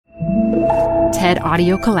TED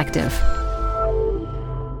Audio Collective.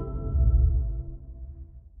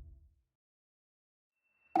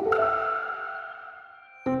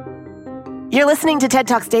 You're listening to TED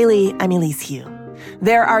Talks Daily. I'm Elise Hu.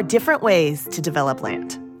 There are different ways to develop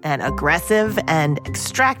land: an aggressive and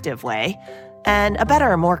extractive way, and a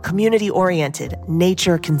better, more community-oriented,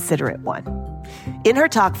 nature-considerate one. In her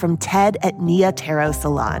talk from TED at Nia Taro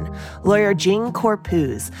Salon, lawyer Jing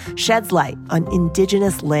Corpuz sheds light on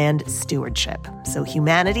Indigenous land stewardship so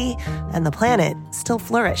humanity and the planet still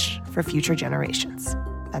flourish for future generations.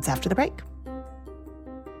 That's after the break.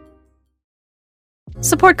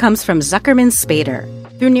 Support comes from Zuckerman Spader.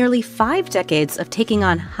 Through nearly 5 decades of taking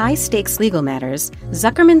on high-stakes legal matters,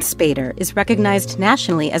 Zuckerman Spader is recognized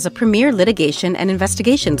nationally as a premier litigation and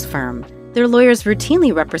investigations firm. Their lawyers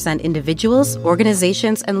routinely represent individuals,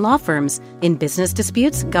 organizations, and law firms in business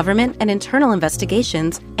disputes, government and internal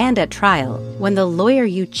investigations, and at trial, when the lawyer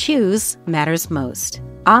you choose matters most.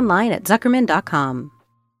 Online at Zuckerman.com.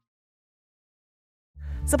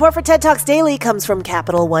 Support for TED Talks Daily comes from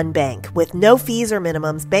Capital One Bank. With no fees or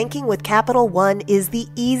minimums, banking with Capital One is the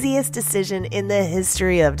easiest decision in the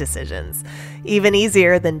history of decisions. Even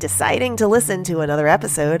easier than deciding to listen to another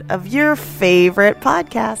episode of your favorite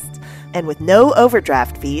podcast. And with no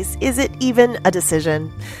overdraft fees, is it even a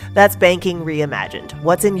decision? That's banking reimagined.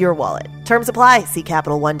 What's in your wallet? Terms apply. See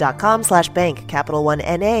CapitalOne.com/bank. Capital One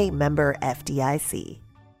N.A. member FDIC.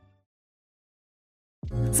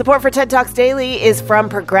 Support for TED Talks Daily is from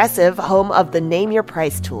Progressive, home of the Name Your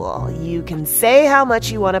Price tool. You can say how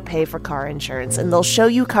much you want to pay for car insurance, and they'll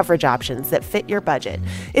show you coverage options that fit your budget.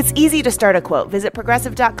 It's easy to start a quote. Visit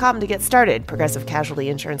Progressive.com to get started. Progressive Casualty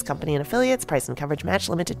Insurance Company and Affiliates. Price and coverage match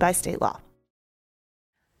limited by state law.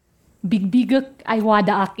 Bigbigak ay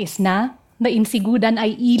wadaak isna, na insigudan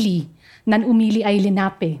ay ili, nan umili ay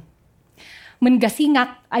linape.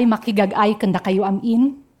 Menggasingak ay makigagay kanda kayo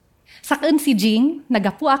amin. Saken si Jing,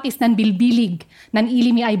 nagapuak is nan bilbilig, nan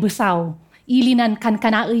ili mi ay busaw, ili nan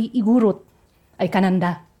Kankanaey-Igorot ay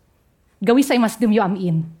kananda. Gawis ay mas dumyo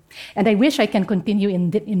amin. And I wish I can continue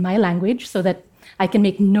in my language so that I can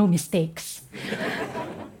make no mistakes.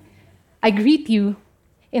 I greet you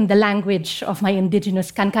in the language of my Indigenous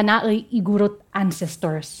Kankanaey-Igorot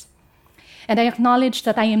ancestors. And I acknowledge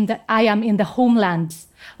that I am in the homelands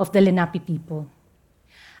of the Lenape people.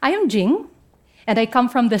 I am Jing, and I come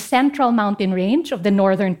from the central mountain range of the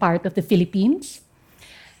northern part of the Philippines.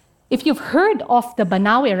 If you've heard of the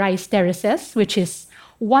Banaue Rice Terraces, which is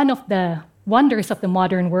one of the wonders of the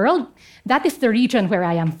modern world, that is the region where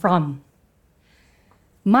I am from.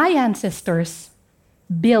 My ancestors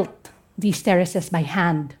built these terraces by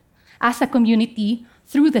hand as a community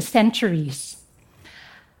through the centuries.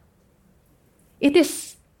 It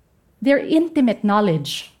is their intimate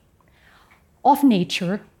knowledge of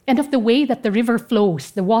nature and of the way that the river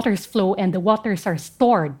flows, the waters flow, and the waters are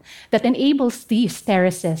stored that enables these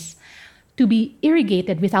terraces to be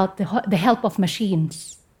irrigated without the help of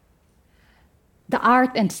machines. The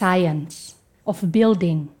art and science of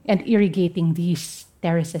building and irrigating these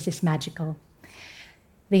terraces is magical.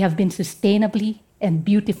 They have been sustainably and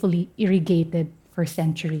beautifully irrigated for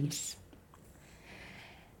centuries.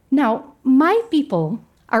 Now, my people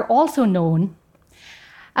are also known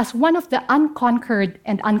as one of the unconquered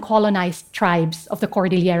and uncolonized tribes of the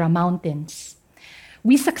Cordillera Mountains.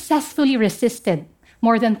 We successfully resisted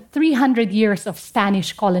more than 300 years of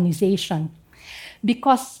Spanish colonization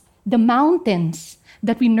because the mountains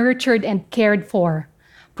that we nurtured and cared for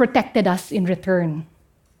protected us in return.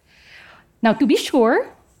 Now, to be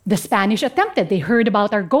sure, the Spanish attempted. They heard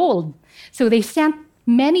about our gold. So they sent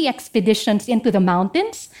many expeditions into the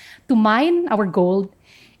mountains to mine our gold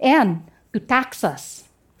and to tax us.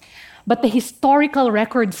 But the historical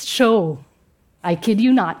records show, I kid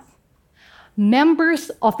you not, members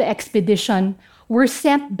of the expedition were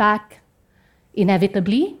sent back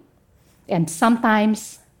inevitably and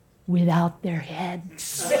sometimes without their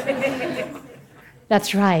heads.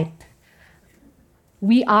 That's right.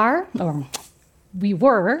 We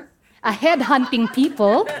were a head-hunting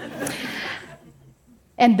people.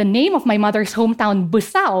 And the name of my mother's hometown,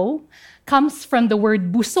 Busao, comes from the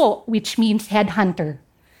word buso, which means headhunter.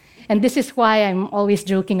 And this is why I'm always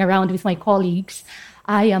joking around with my colleagues.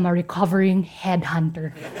 I am a recovering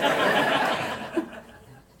headhunter.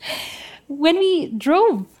 When we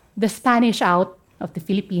drove the Spanish out of the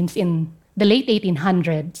Philippines in the late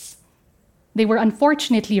 1800s, they were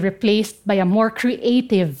unfortunately replaced by a more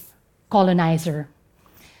creative colonizer,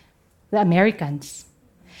 the Americans.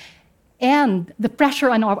 And the pressure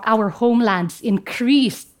on our homelands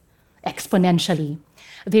increased exponentially.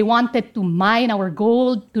 They wanted to mine our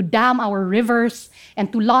gold, to dam our rivers,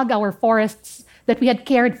 and to log our forests that we had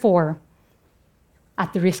cared for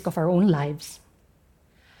at the risk of our own lives.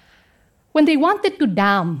 When they wanted to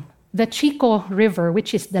dam the Chico River,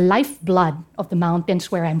 which is the lifeblood of the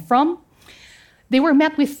mountains where I'm from, they were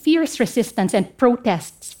met with fierce resistance and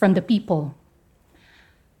protests from the people.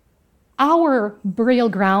 Our burial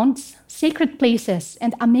grounds, sacred places,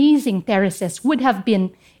 and amazing terraces would have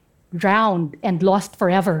been drowned and lost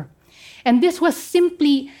forever. And this was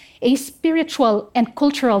simply a spiritual and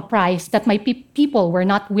cultural price that my people were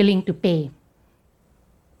not willing to pay.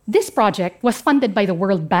 This project was funded by the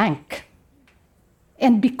World Bank.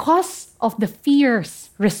 And because of the fierce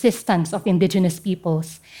resistance of Indigenous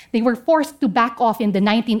peoples, they were forced to back off in the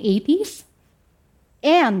 1980s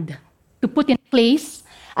and to put in place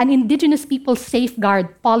an Indigenous people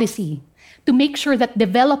safeguard policy to make sure that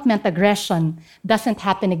development aggression doesn't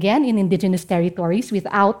happen again in Indigenous territories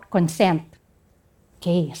without consent.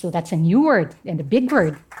 Okay, so that's a new word and a big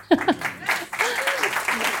word.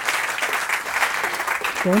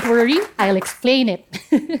 Don't worry, I'll explain it.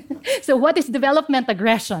 So what is development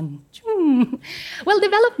aggression? Well,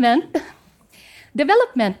 development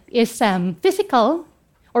is physical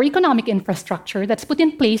or economic infrastructure that's put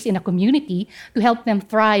in place in a community to help them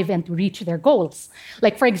thrive and to reach their goals.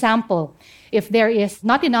 Like, for example, if there is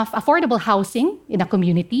not enough affordable housing in a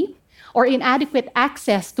community or inadequate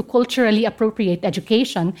access to culturally appropriate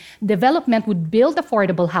education, development would build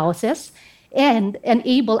affordable houses and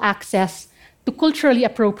enable access to culturally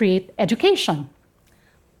appropriate education.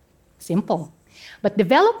 Simple. But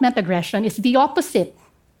development aggression is the opposite.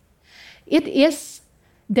 It is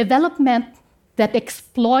development that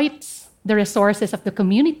exploits the resources of the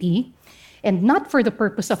community and not for the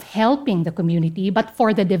purpose of helping the community, but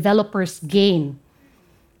for the developer's gain.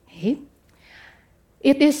 Okay?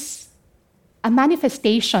 It is a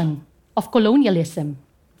manifestation of colonialism.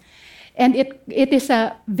 And it is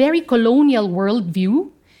a very colonial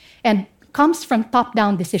worldview and comes from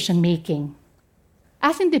top-down decision-making.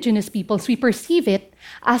 As Indigenous peoples, we perceive it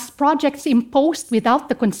as projects imposed without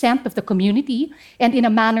the consent of the community and in a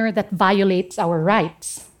manner that violates our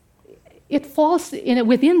rights. It falls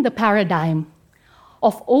within the paradigm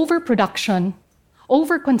of overproduction,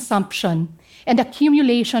 overconsumption, and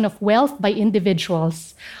accumulation of wealth by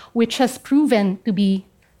individuals, which has proven to be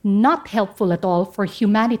not helpful at all for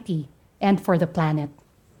humanity and for the planet.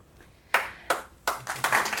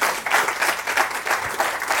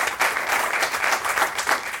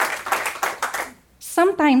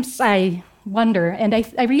 Sometimes I wonder, and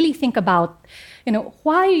I really think about,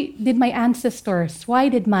 why did my ancestors, why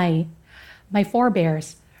did my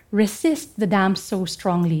forebears resist the dams so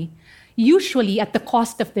strongly, usually at the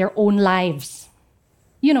cost of their own lives?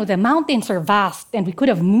 The mountains are vast, and we could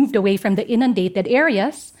have moved away from the inundated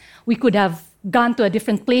areas. We could have gone to a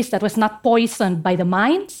different place that was not poisoned by the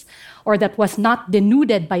mines or that was not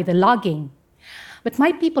denuded by the logging. But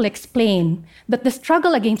my people explain that the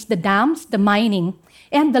struggle against the dams, the mining,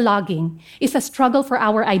 and the logging is a struggle for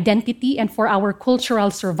our identity and for our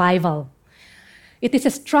cultural survival. It is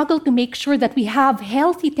a struggle to make sure that we have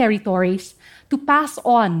healthy territories to pass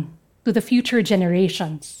on to the future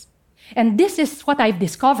generations. And this is what I've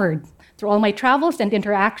discovered through all my travels and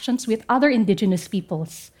interactions with other Indigenous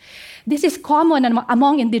peoples. This is common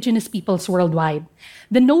among Indigenous peoples worldwide.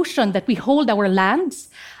 The notion that we hold our lands,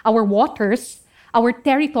 our waters, our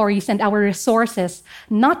territories, and our resources,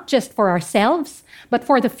 not just for ourselves, but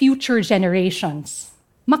for the future generations.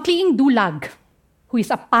 Makliing Dulag, who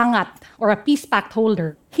is a pangat or a peace pact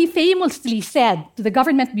holder, he famously said to the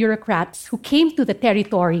government bureaucrats who came to the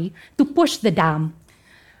territory to push the dam,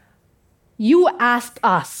 "You ask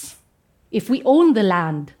us if we own the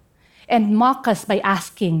land and mock us by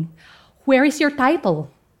asking, 'Where is your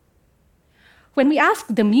title?' When we ask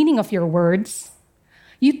the meaning of your words,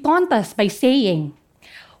 you taunt us by saying,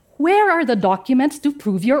 'Where are the documents to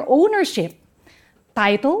prove your ownership?'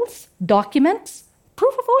 Titles, documents,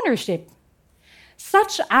 proof of ownership.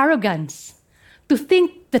 Such arrogance to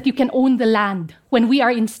think that you can own the land when we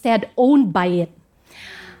are instead owned by it.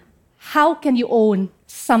 How can you own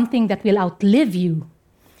something that will outlive you?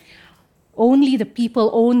 Only the people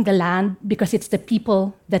own the land because it's the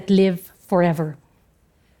people that live forever."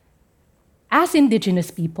 As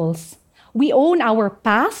Indigenous peoples, we own our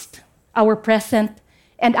past, our present,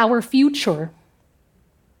 and our future.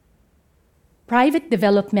 Private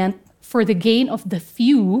development for the gain of the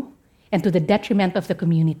few and to the detriment of the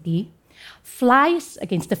community flies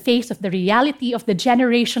against the face of the reality of the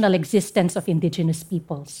generational existence of Indigenous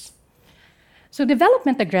peoples. So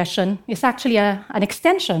development aggression is actually an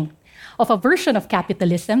extension of a version of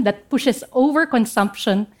capitalism that pushes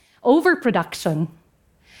overconsumption, overproduction,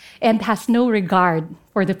 and has no regard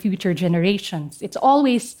for the future generations. It's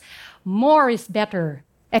always more is better.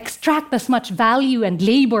 Extract as much value and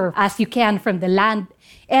labor as you can from the land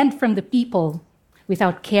and from the people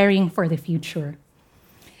without caring for the future.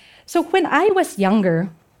 So when I was younger,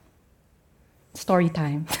 story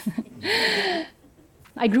time,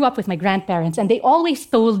 I grew up with my grandparents, and they always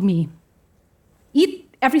told me, eat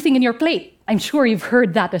everything in your plate. I'm sure you've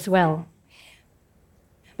heard that as well.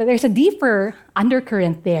 But there's a deeper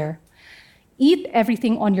undercurrent there. Eat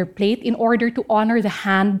everything on your plate in order to honor the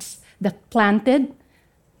hands that planted,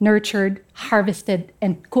 nurtured, harvested,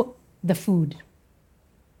 and cooked the food.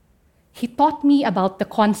 He taught me about the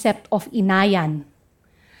concept of inayan,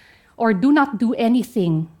 or do not do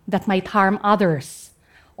anything that might harm others,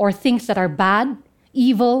 or things that are bad,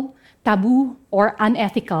 evil, taboo, or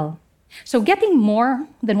unethical. So getting more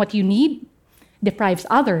than what you need deprives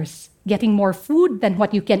others. Getting more food than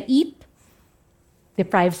what you can eat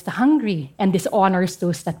deprives the hungry and dishonors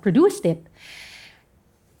those that produced it.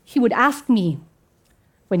 He would ask me,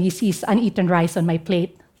 when he sees uneaten rice on my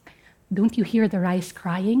plate, don't you hear the rice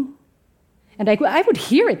crying? And I would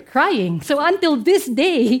hear it crying. So until this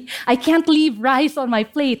day, I can't leave rice on my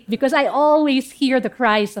plate because I always hear the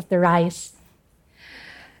cries of the rice.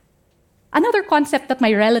 Another concept that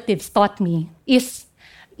my relatives taught me is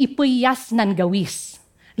ipuyas ng gawis.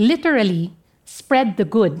 Literally, spread the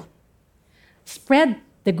good. Spread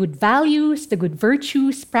the good values, the good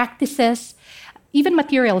virtues, practices, even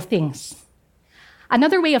material things.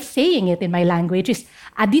 Another way of saying it in my language is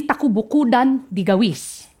adi taku bukudan di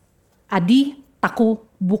gawis. Adi taku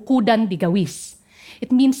bukudan di gawis.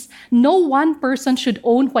 It means no one person should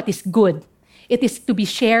own what is good. It is to be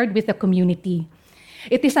shared with the community.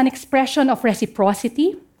 It is an expression of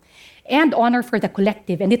reciprocity and honor for the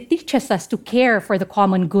collective, and it teaches us to care for the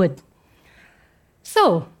common good.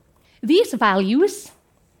 So, these values,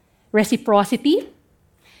 reciprocity,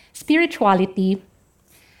 spirituality,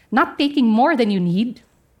 not taking more than you need,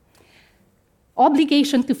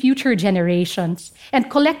 obligation to future generations, and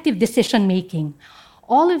collective decision-making,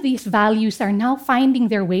 all of these values are now finding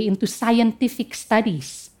their way into scientific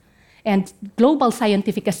studies and global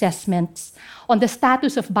scientific assessments on the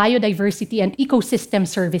status of biodiversity and ecosystem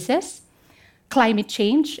services, climate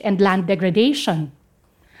change, and land degradation.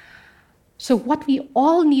 So what we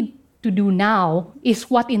all need to do now is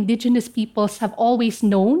what Indigenous peoples have always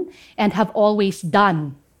known and have always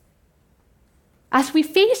done. As we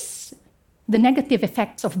face the negative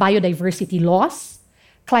effects of biodiversity loss,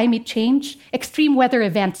 climate change, extreme weather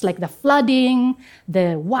events like the flooding,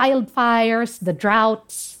 the wildfires, the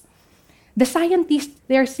droughts, the scientists,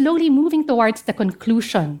 they're slowly moving towards the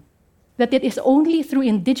conclusion that it is only through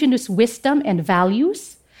Indigenous wisdom and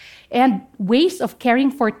values and ways of caring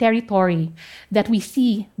for territory that we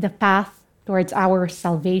see the path towards our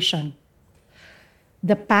salvation.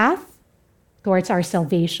 The path towards our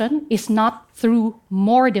salvation is not through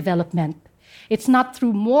more development. It's not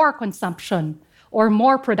through more consumption or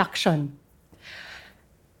more production.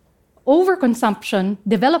 Overconsumption,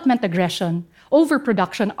 development aggression,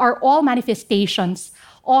 overproduction are all manifestations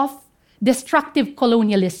of destructive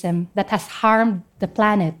colonialism that has harmed the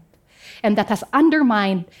planet and that has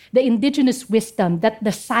undermined the Indigenous wisdom that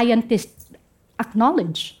the scientists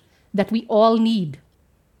acknowledge that we all need.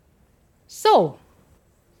 So,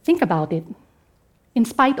 think about it. In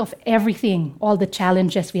spite of everything, all the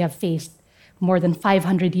challenges we have faced, more than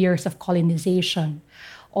 500 years of colonization,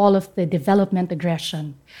 all of the development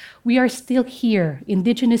aggression, we are still here.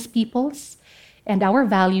 Indigenous peoples and our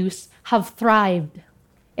values have thrived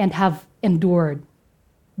and have endured.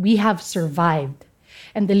 We have survived.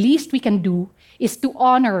 And the least we can do is to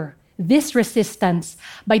honor this resistance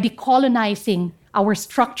by decolonizing our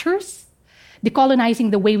structures,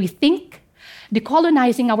 decolonizing the way we think,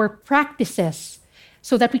 decolonizing our practices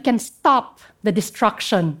so that we can stop the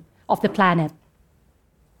destruction of the planet.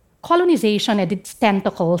 Colonization and its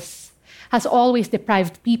tentacles has always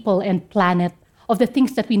deprived people and planet of the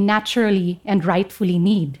things that we naturally and rightfully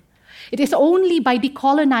need. It is only by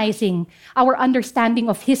decolonizing our understanding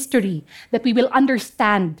of history that we will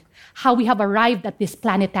understand how we have arrived at this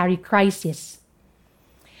planetary crisis.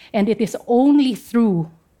 And it is only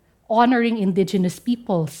through honoring Indigenous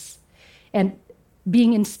peoples and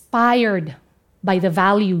being inspired by the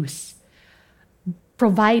values,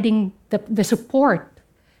 providing the support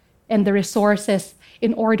and the resources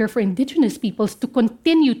in order for Indigenous peoples to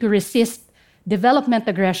continue to resist development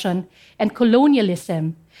aggression and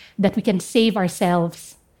colonialism that we can save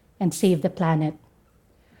ourselves and save the planet.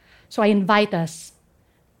 So I invite us,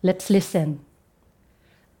 let's listen.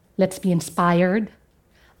 Let's be inspired,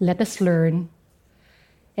 let us learn,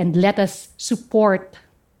 and let us support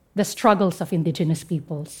the struggles of Indigenous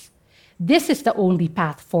peoples. This is the only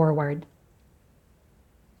path forward.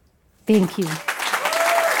 Thank you.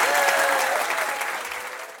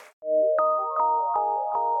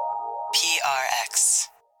 PRX.